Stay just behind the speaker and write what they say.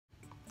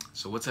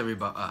So what's up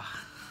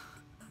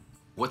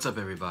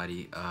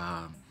everybody?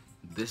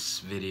 This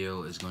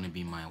video is going to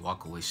be my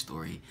walkaway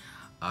story.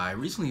 I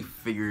recently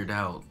figured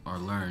out or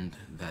learned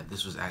that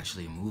this was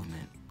actually a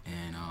movement,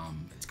 and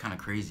it's kind of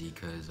crazy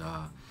because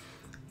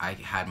I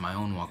had my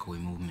own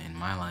walkaway movement in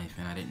my life,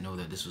 and I didn't know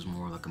that this was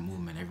more like a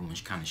movement. Everyone's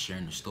kind of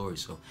sharing their story,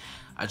 so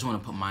I just want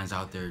to put mine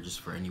out there just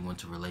for anyone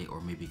to relate, or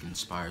maybe it can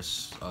inspire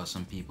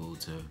some people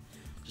to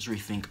just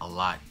rethink a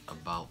lot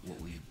about what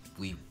we've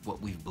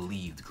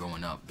believed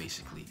growing up.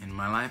 Basically, in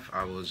my life,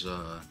 I was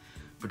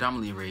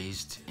predominantly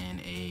raised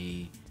in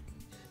a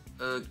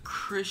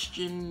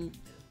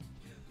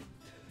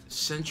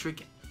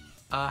Christian-centric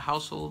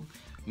household,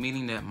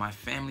 meaning that my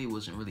family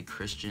wasn't really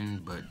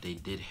Christian, but they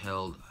did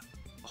hold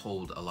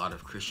a lot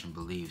of Christian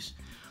beliefs.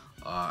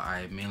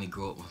 I mainly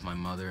grew up with my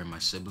mother and my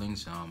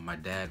siblings. My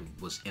dad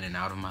was in and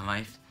out of my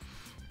life,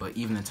 but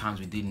even the times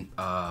we didn't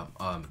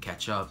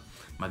catch up,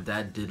 my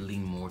dad did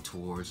lean more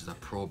towards the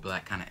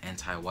pro-black kind of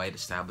anti-white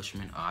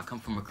establishment. I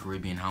come from a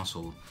Caribbean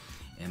household,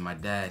 and my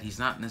dad, he's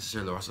not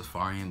necessarily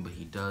Rastafarian, but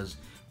he does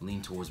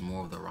lean towards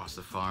more of the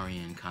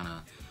Rastafarian kind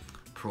of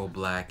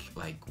pro-black,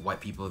 like white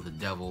people are the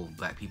devil,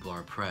 black people are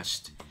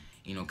oppressed,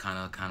 you know, kind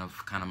of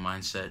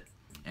mindset.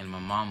 And my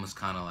mom was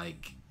kind of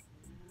like,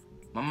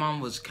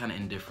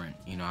 indifferent,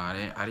 you know.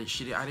 I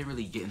didn't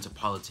really get into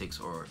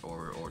politics or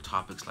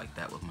topics like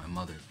that with my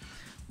mother,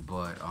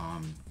 but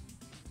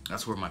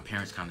that's where my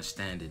parents kind of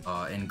standed.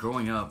 And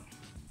growing up,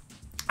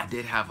 I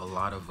did have a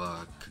lot of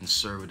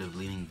conservative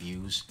leaning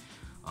views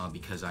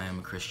because I am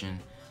a Christian.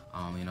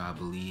 You know, I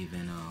believe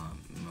in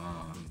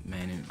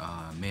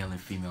male and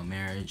female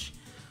marriage.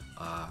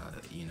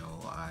 You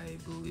know, I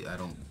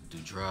don't do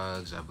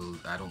drugs. I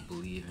don't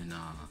believe in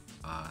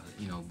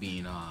you know,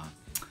 being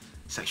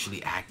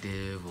sexually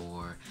active,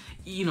 or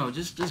you know,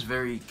 just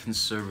very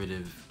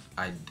conservative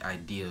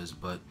ideas.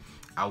 But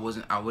I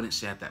wouldn't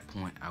say at that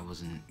point I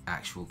was an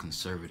actual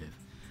conservative.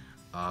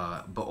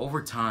 But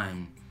over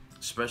time,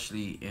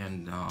 especially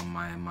in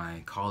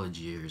my college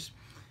years,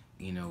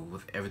 you know,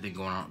 with everything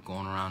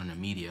going around in the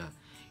media,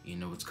 you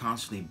know, it's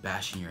constantly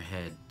bashing your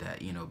head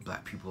that, you know,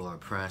 black people are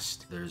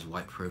oppressed, there's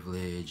white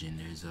privilege, and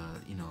there's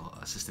you know,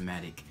 a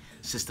systematic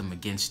system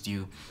against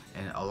you,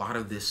 and a lot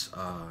of this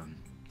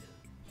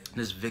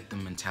this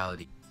victim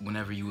mentality.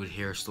 Whenever you would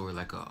hear a story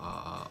like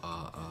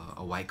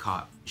a white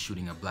cop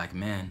shooting a black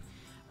man,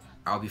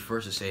 I'll be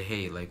first to say,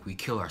 hey, like, we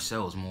kill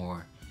ourselves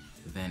more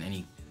than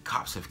any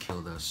cops have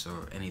killed us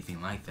or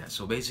anything like that.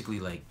 So basically,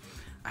 like,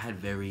 I had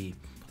very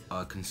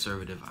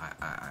conservative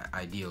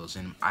ideals,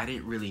 and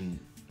I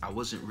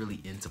wasn't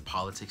really into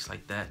politics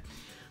like that.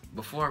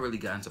 Before I really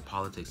got into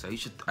politics, I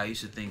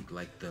used to think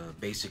like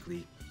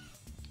basically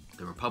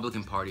the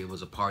Republican Party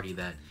was a party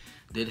that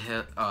did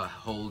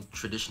hold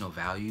traditional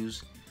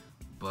values,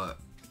 but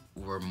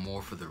were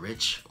more for the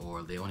rich,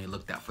 or they only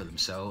looked out for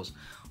themselves.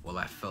 Well,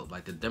 I felt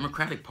like the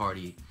Democratic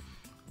Party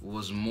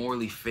was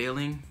morally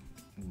failing,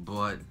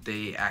 but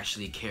they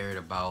actually cared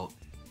about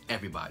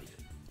everybody.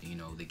 You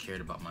know, they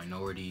cared about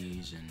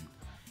minorities and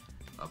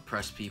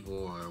oppressed people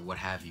or what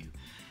have you.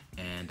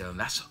 And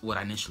that's what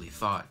I initially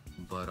thought.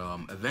 But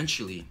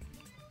eventually,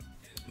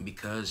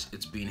 because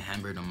it's being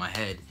hammered on my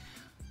head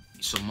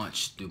so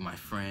much through my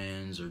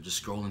friends or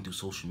just scrolling through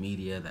social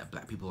media that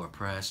black people are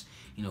oppressed,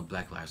 you know,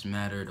 Black Lives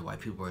Matter, the white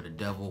people are the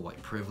devil, white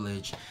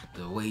privilege,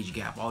 the wage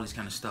gap, all this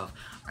kind of stuff,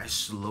 I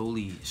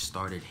slowly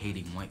started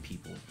hating white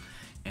people.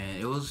 And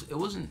it was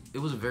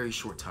a very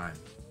short time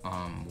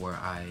where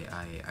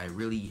I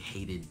really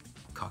hated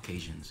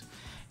Caucasians.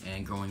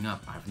 And growing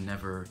up, I've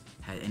never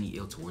had any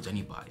ill towards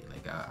anybody.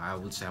 Like, I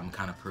would say I'm the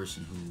kind of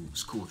person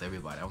who's cool with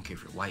everybody. I don't care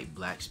if you're white,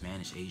 black,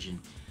 Spanish, Asian,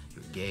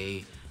 you're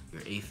gay,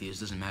 you're atheist,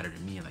 doesn't matter to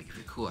me. Like, if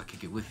you're cool, I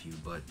kick it with you.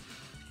 But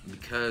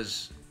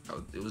because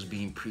it was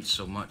being preached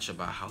so much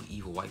about how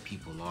evil white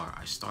people are,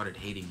 I started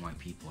hating white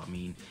people. I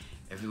mean,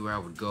 everywhere I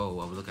would go,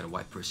 I would look at a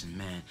white person,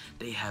 man,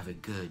 they have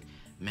it good.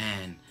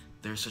 Man,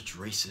 they're such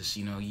racists.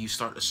 You know, you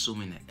start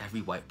assuming that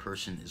every white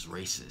person is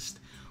racist,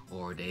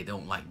 or they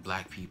don't like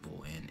black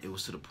people. And it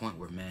was to the point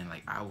where, man,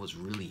 like, I was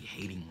really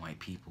hating white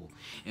people.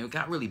 And it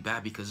got really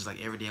bad because it's like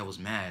every day I was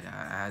mad.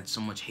 I had so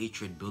much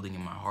hatred building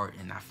in my heart,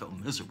 and I felt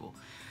miserable,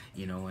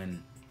 you know.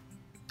 And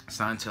it's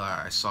not until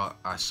I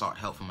sought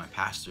help from my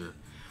pastor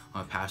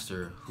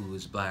who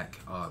is black,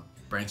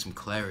 bring some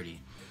clarity.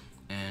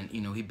 And,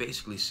 you know, he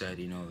basically said,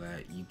 you know,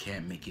 that you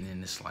can't make it in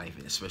this life,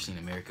 especially in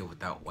America,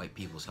 without white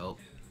people's help.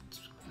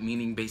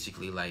 Meaning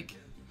basically, like,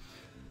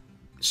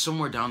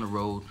 somewhere down the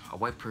road, a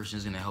white person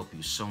is going to help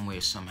you some way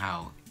or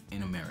somehow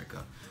in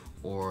America.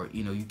 Or,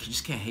 you know, you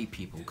just can't hate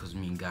people because, I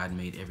mean, God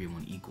made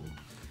everyone equal.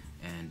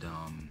 And,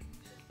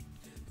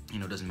 you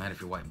know, it doesn't matter if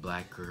you're white,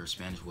 black, or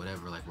Spanish,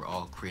 whatever, like, we're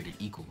all created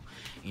equal.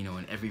 You know,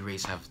 and every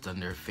race have done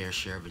their fair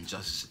share of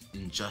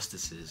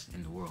injustices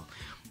in the world.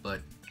 But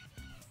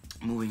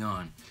moving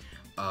on,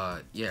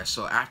 yeah,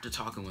 so after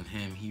talking with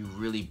him, he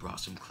really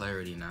brought some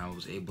clarity, and I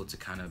was able to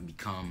kind of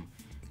become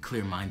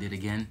clear-minded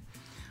again.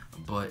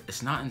 But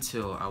it's not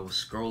until I was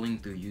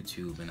scrolling through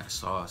YouTube and I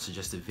saw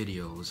suggested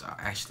videos,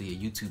 actually a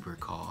YouTuber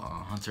called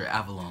Hunter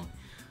Avalon,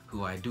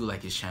 who I do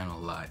like his channel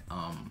a lot.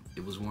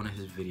 It was one of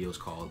his videos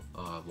called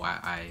Why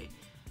I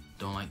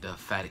Don't Like the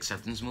Fat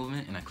Acceptance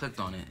Movement, and I clicked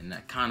on it, and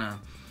that kind of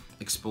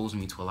exposed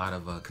me to a lot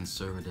of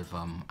conservative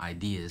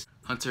ideas.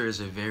 Hunter is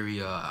a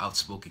very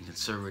outspoken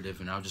conservative,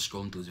 and I was just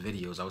scrolling through his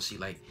videos. I would see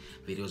like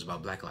videos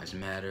about Black Lives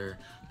Matter,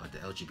 about the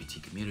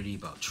LGBT community,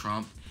 about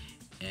Trump,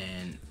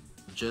 and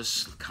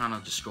just kind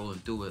of just scrolling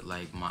through it,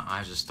 like my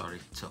eyes just started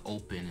to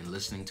open, and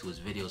listening to his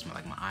videos,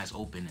 like my eyes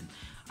open. And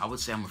I would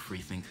say I'm a free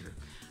thinker.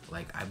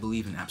 Like, I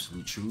believe in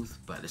absolute truth,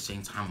 but at the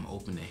same time I'm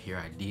open to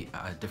hear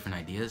different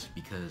ideas,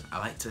 because I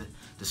like to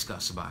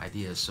discuss about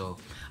ideas. So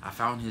I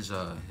found his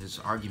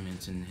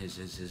arguments and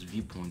his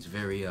viewpoints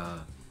very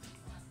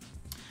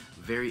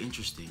very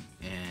interesting,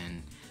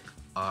 and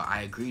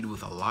I agreed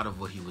with a lot of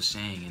what he was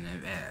saying, and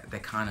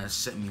that kind of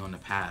set me on the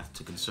path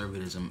to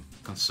conservatism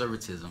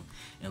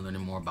and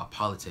learning more about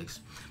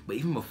politics. But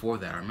even before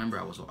that, I remember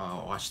I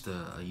watched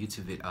a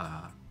video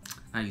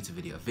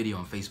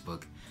on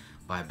Facebook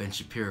by Ben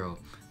Shapiro,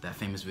 that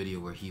famous video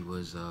where he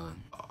was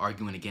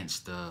arguing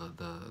against the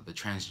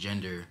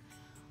transgender,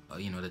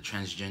 the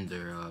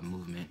transgender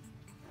movement,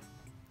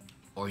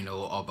 or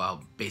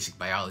about basic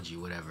biology,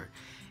 whatever.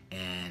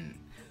 And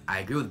I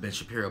agree with Ben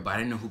Shapiro, but I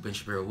didn't know who Ben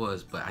Shapiro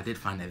was. But I did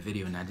find that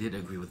video, and I did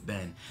agree with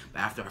Ben. But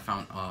after I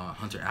found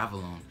Hunter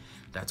Avallone,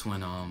 that's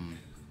when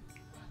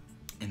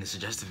in the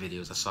suggested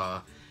videos I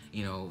saw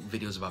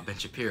videos about Ben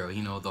Shapiro.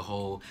 The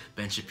whole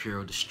Ben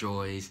Shapiro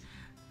destroys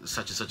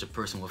such and such a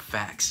person with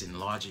facts and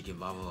logic and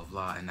blah blah blah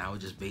blah. And I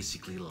would just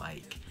basically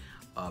like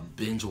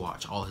binge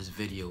watch all his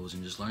videos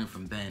and just learn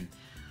from Ben.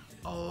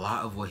 A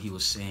lot of what he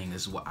was saying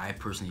is what I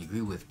personally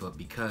agree with, but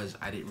because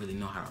I didn't really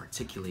know how to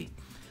articulate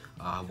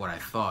what I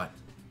thought,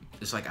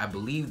 it's like I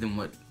believed in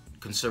what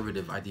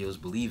conservative ideals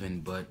believe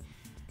in, but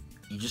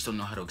you just don't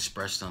know how to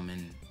express them,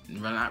 and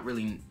not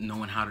really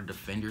knowing how to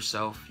defend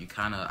yourself.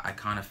 I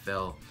kind of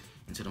fell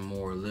into the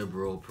more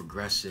liberal,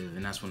 progressive,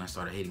 and that's when I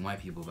started hating white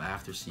people. But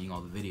after seeing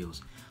all the videos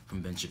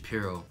from Ben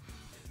Shapiro,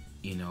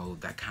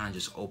 that kind of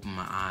just opened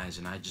my eyes,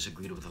 and I just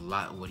agreed with a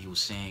lot of what he was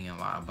saying, and a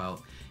lot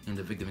about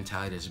the victim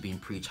mentality that's being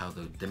preached, how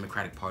the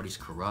Democratic Party's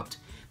corrupt,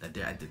 that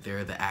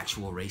they're the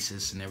actual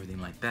racists and everything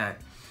like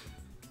that.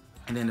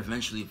 And then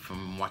eventually,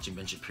 from watching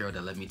Ben Shapiro,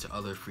 that led me to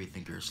other free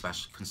thinkers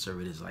 /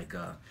 conservatives like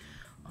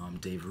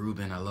Dave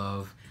Rubin, I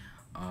love,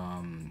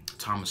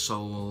 Thomas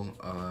Sowell,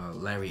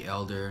 Larry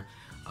Elder,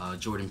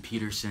 Jordan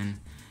Peterson,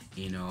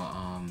 and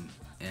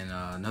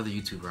another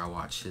YouTuber I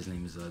watch. His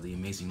name is The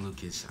Amazing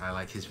Lucas. I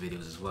like his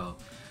videos as well.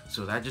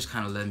 So that just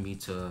kind of led me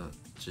to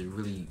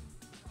really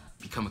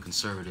become a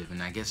conservative,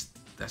 and I guess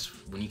that's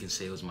when you can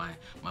say it was my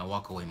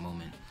walkaway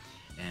moment.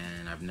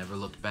 And I've never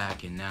looked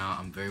back, and now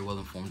I'm very well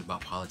informed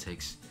about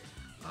politics.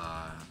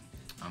 I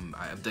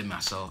update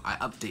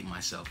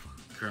myself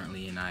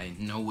currently, and I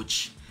know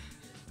which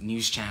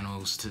news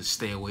channels to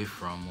stay away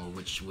from, or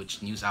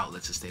which news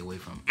outlets to stay away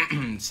from,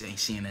 say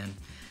CNN,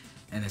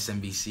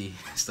 MSNBC,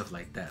 stuff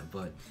like that.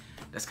 But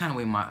that's kind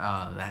of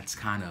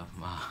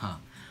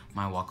my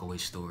walkaway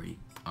story.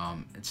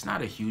 It's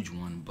not a huge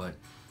one, but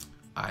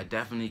I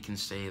definitely can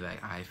say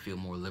that I feel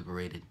more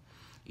liberated.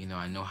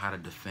 I know how to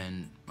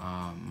defend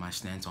my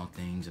stance on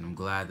things, and I'm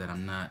glad that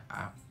I'm not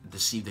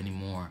deceived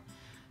anymore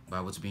by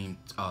what's being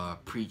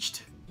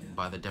preached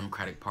by the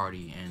Democratic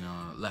Party and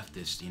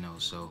leftists.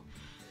 So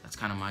that's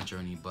kind of my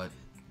journey. But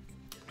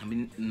let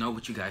me know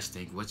what you guys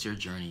think. What's your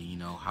journey?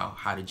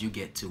 How did you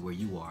get to where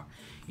you are?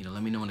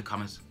 Let me know in the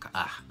comments.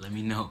 Let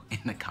me know in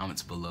the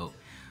comments below.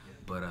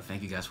 But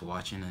thank you guys for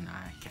watching, and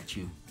I catch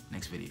you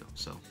next video.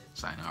 So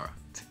sayonara.